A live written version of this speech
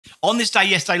On this day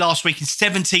yesterday last week in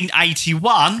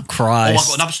 1781. Christ. Oh, I've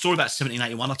got another story about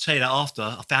 1781. I'll tell you that after.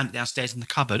 I found it downstairs in the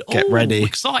cupboard. Get ready.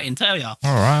 Exciting, tell you. All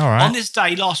right. On this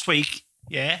day last week,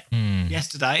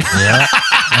 yesterday. Yeah.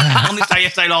 On this day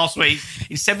yesterday last week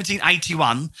in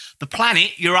 1781, the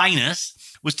planet Uranus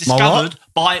was discovered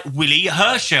by Willy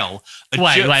Herschel.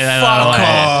 Wait.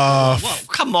 Well,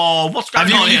 come on, what's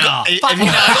going on here?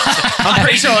 I'm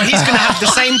pretty sure he's going to have the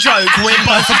same joke we're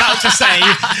both about to say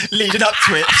leading up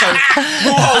to it. So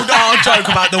we'll hold our joke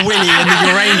about the Willy and the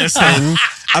Uranus thing,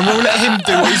 and we'll let him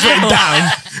do what he's written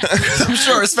down. I'm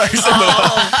sure it's very similar.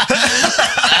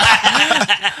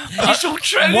 It's all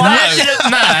true.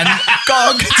 Man, Go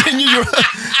on, continue.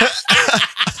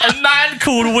 a man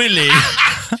called Willy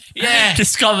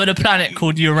discovered a planet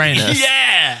called Uranus.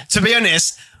 Yeah. To be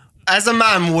honest, as a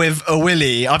man with a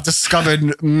Willy, I've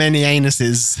discovered many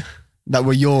anuses that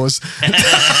were yours. What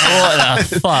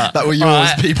the fuck? That were yours,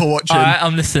 people watching. All right,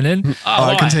 I'm listening. All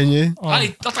right, continue. I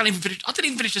didn't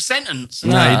even finish the sentence.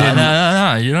 No, you didn't.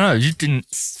 No, you didn't.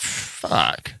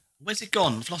 Fuck. Where's it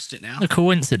gone? I've lost it now. The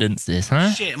coincidences,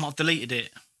 huh? Shit, I might have deleted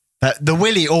it. The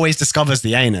Willy always discovers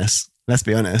the anus, let's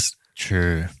be honest.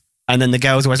 True. And then the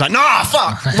girl's always like, nah,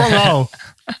 fuck, wrong hole.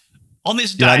 On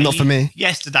this You're day, like, not for me.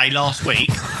 Yesterday, last week,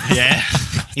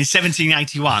 in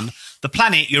 1781, the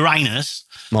planet Uranus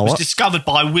was discovered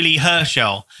by Willy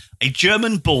Herschel, a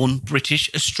German-born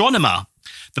British astronomer.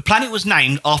 The planet was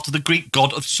named after the Greek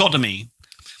god of sodomy.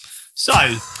 So,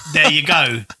 there you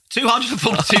go.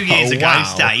 242 years ago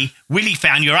today, Willy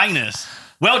found Uranus.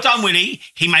 Well done, Willy.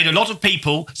 He made a lot of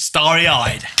people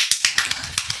starry-eyed.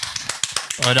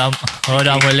 Well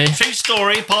done, Willy. True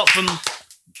story, apart from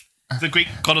the Greek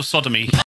god of sodomy.